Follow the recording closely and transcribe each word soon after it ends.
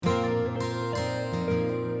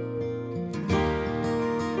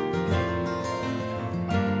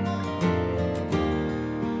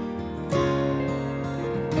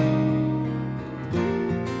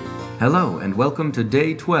Hello, and welcome to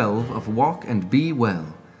Day 12 of Walk and Be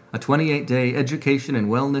Well, a 28-day education and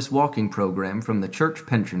wellness walking program from the Church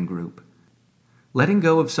Pension Group. Letting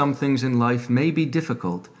go of some things in life may be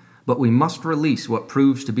difficult, but we must release what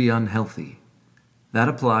proves to be unhealthy. That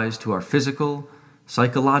applies to our physical,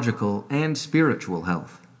 psychological, and spiritual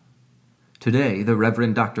health. Today, the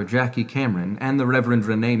Reverend Dr. Jackie Cameron and the Reverend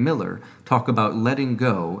Renee Miller talk about letting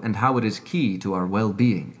go and how it is key to our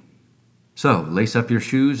well-being. So, lace up your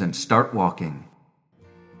shoes and start walking.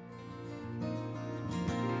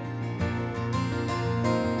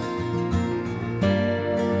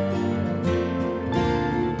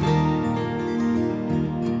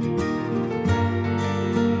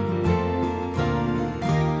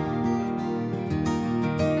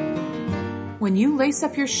 When you lace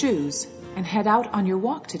up your shoes and head out on your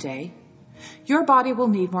walk today, your body will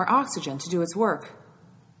need more oxygen to do its work.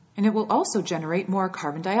 And it will also generate more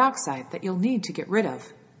carbon dioxide that you'll need to get rid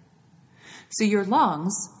of. So your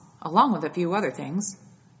lungs, along with a few other things,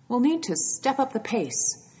 will need to step up the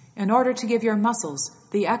pace in order to give your muscles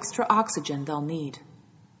the extra oxygen they'll need.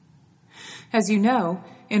 As you know,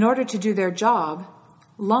 in order to do their job,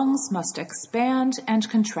 lungs must expand and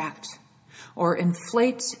contract, or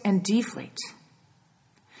inflate and deflate.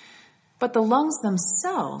 But the lungs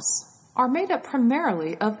themselves are made up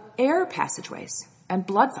primarily of air passageways and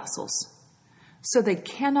blood vessels, so they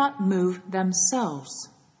cannot move themselves.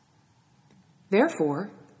 Therefore,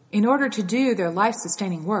 in order to do their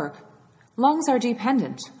life-sustaining work, lungs are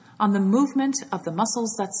dependent on the movement of the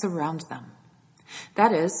muscles that surround them.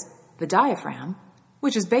 That is, the diaphragm,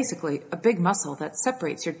 which is basically a big muscle that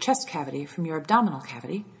separates your chest cavity from your abdominal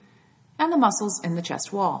cavity, and the muscles in the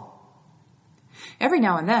chest wall. Every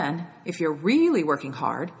now and then, if you're really working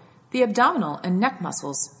hard, the abdominal and neck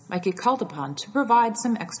muscles might get called upon to provide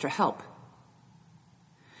some extra help.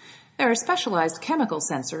 There are specialized chemical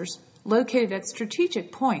sensors located at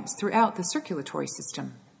strategic points throughout the circulatory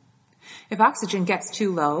system. If oxygen gets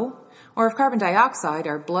too low, or if carbon dioxide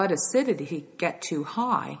or blood acidity get too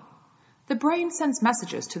high, the brain sends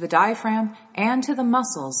messages to the diaphragm and to the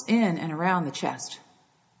muscles in and around the chest.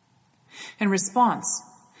 In response,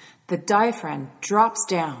 the diaphragm drops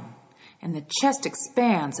down, and the chest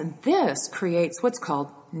expands, and this creates what's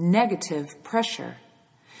called negative pressure.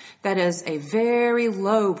 That is a very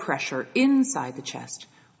low pressure inside the chest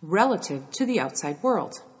relative to the outside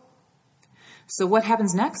world. So what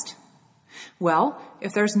happens next? Well,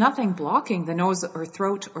 if there's nothing blocking the nose or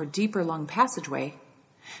throat or deeper lung passageway,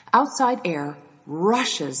 outside air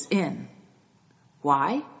rushes in.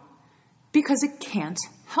 Why? Because it can't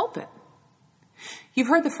help it. You've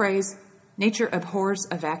heard the phrase, nature abhors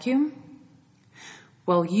a vacuum?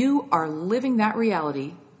 Well, you are living that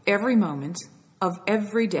reality every moment of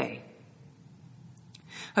every day.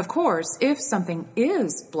 Of course, if something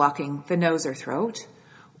is blocking the nose or throat,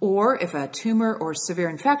 or if a tumor or severe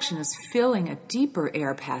infection is filling a deeper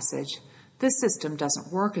air passage, the system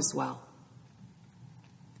doesn't work as well.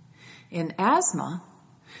 In asthma,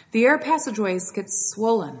 the air passageways get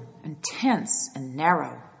swollen and tense and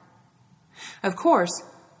narrow. Of course,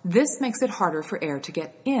 this makes it harder for air to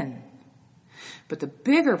get in. But the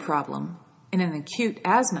bigger problem in an acute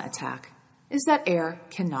asthma attack is that air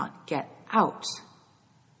cannot get out.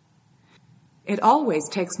 It always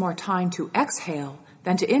takes more time to exhale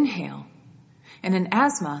than to inhale, and in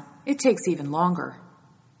asthma, it takes even longer.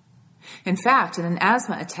 In fact, in an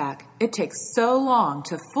asthma attack, it takes so long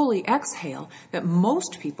to fully exhale that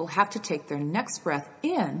most people have to take their next breath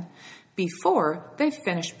in before they've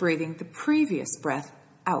finished breathing the previous breath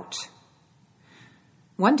out.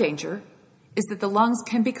 One danger is that the lungs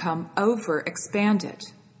can become overexpanded.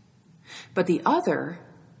 But the other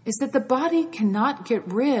is that the body cannot get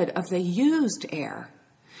rid of the used air,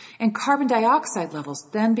 and carbon dioxide levels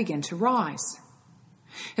then begin to rise.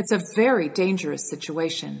 It's a very dangerous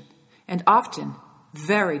situation, and often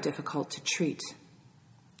very difficult to treat,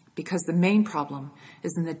 because the main problem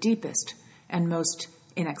is in the deepest and most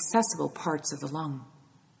inaccessible parts of the lung.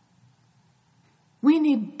 We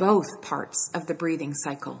need both parts of the breathing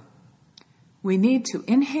cycle. We need to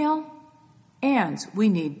inhale, and we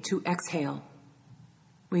need to exhale.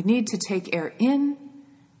 We need to take air in,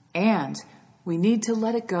 and we need to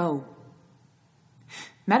let it go.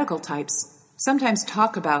 Medical types sometimes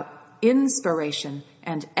talk about inspiration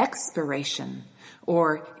and expiration,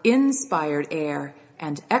 or inspired air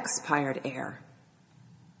and expired air.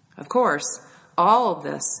 Of course, all of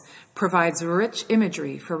this provides rich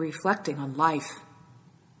imagery for reflecting on life.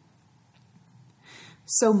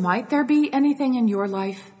 So might there be anything in your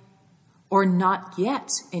life, or not yet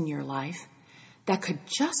in your life, that could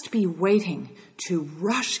just be waiting to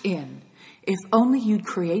rush in if only you'd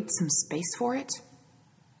create some space for it?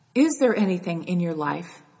 Is there anything in your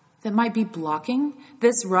life that might be blocking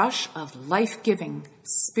this rush of life-giving,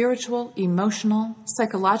 spiritual, emotional,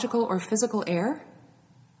 psychological, or physical air?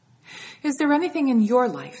 Is there anything in your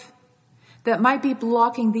life that might be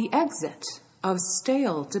blocking the exit of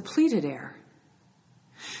stale, depleted air?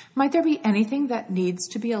 Might there be anything that needs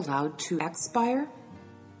to be allowed to expire?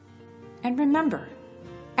 And remember,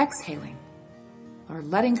 exhaling or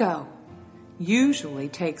letting go usually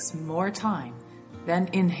takes more time than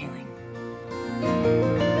inhaling.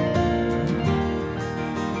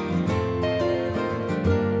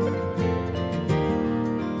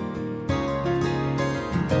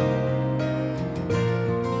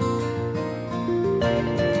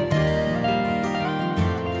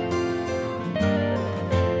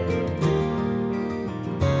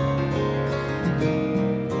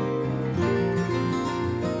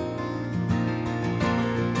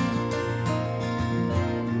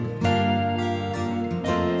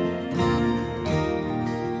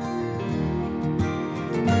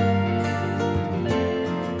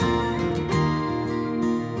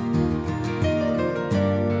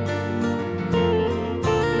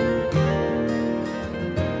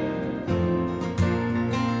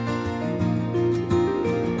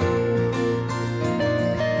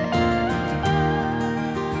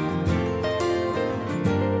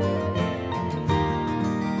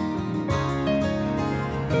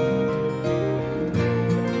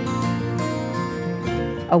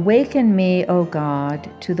 Awaken me, O God,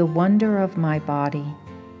 to the wonder of my body,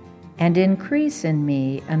 and increase in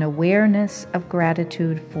me an awareness of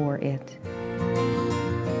gratitude for it.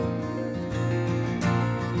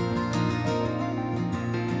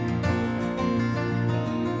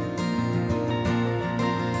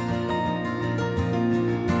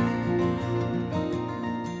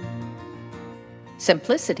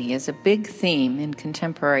 Simplicity is a big theme in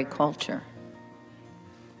contemporary culture.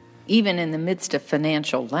 Even in the midst of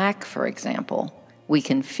financial lack, for example, we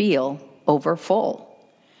can feel overfull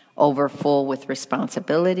with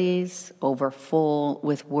responsibilities, overfull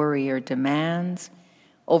with worry or demands,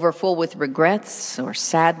 overfull with regrets or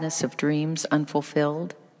sadness of dreams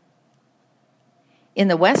unfulfilled. In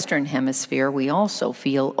the Western Hemisphere, we also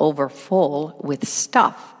feel overfull with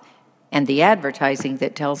stuff and the advertising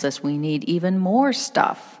that tells us we need even more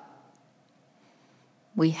stuff.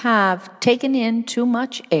 We have taken in too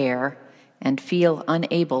much air and feel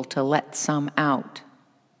unable to let some out.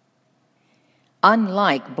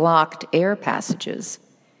 Unlike blocked air passages,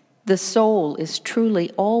 the soul is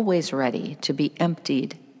truly always ready to be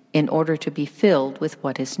emptied in order to be filled with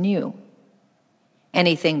what is new.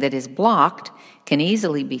 Anything that is blocked can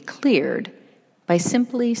easily be cleared by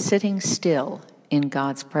simply sitting still in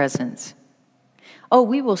God's presence. Oh,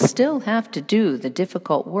 we will still have to do the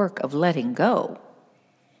difficult work of letting go.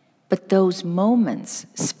 But those moments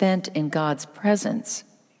spent in God's presence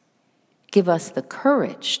give us the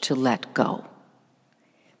courage to let go.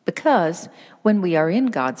 Because when we are in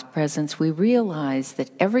God's presence, we realize that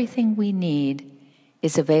everything we need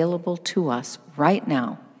is available to us right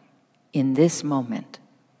now, in this moment.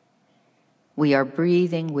 We are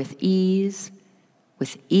breathing with ease,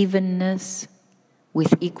 with evenness,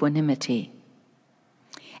 with equanimity.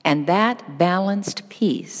 And that balanced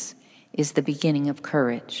peace is the beginning of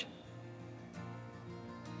courage.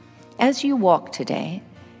 As you walk today,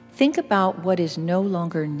 think about what is no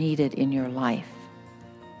longer needed in your life.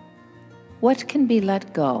 What can be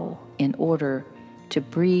let go in order to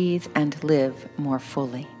breathe and live more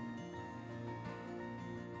fully?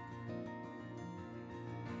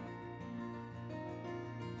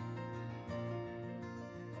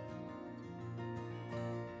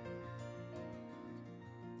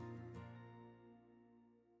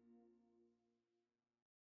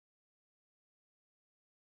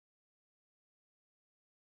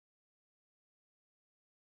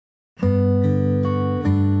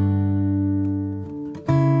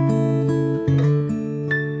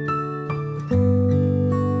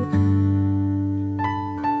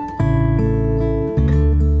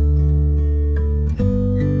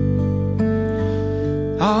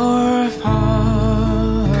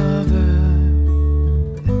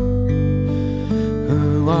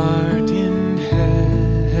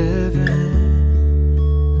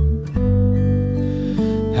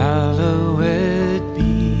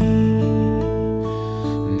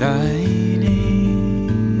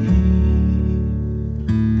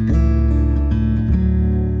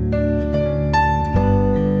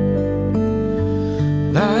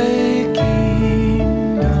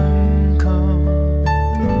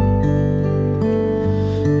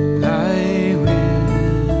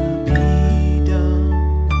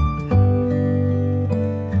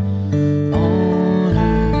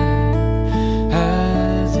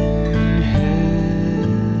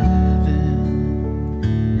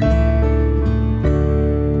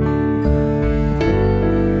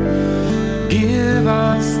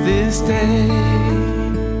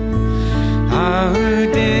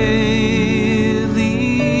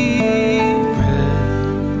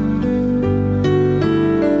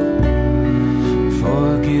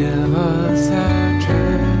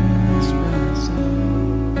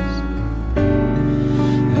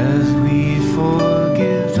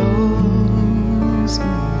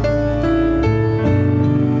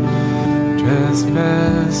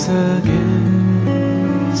 trespass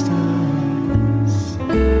against us,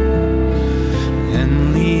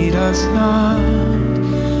 and lead us not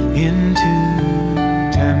into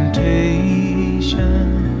temptation,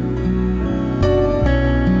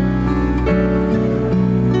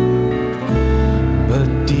 but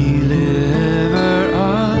deliver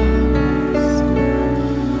us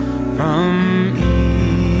from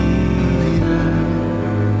evil.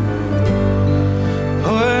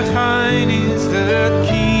 For thine is the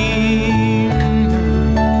kingdom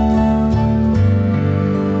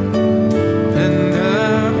and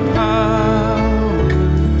the power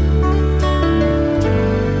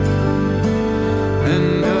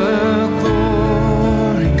and the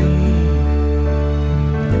glory,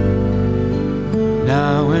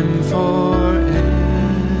 now and forever.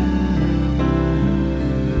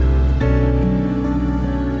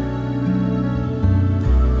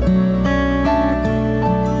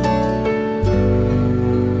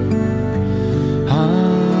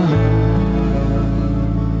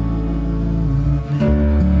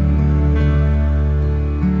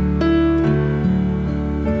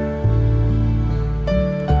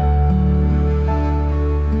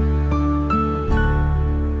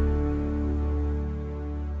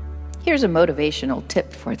 Here's a motivational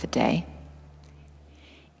tip for the day.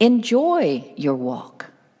 Enjoy your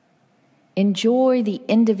walk. Enjoy the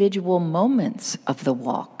individual moments of the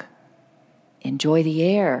walk. Enjoy the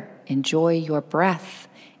air. Enjoy your breath.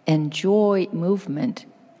 Enjoy movement.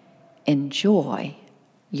 Enjoy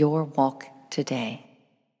your walk today.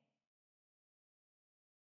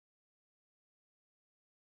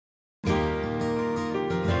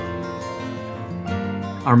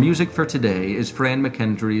 Our music for today is Fran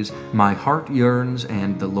McKendry's My Heart Yearns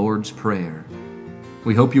and The Lord's Prayer.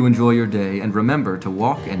 We hope you enjoy your day and remember to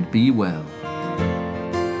walk and be well.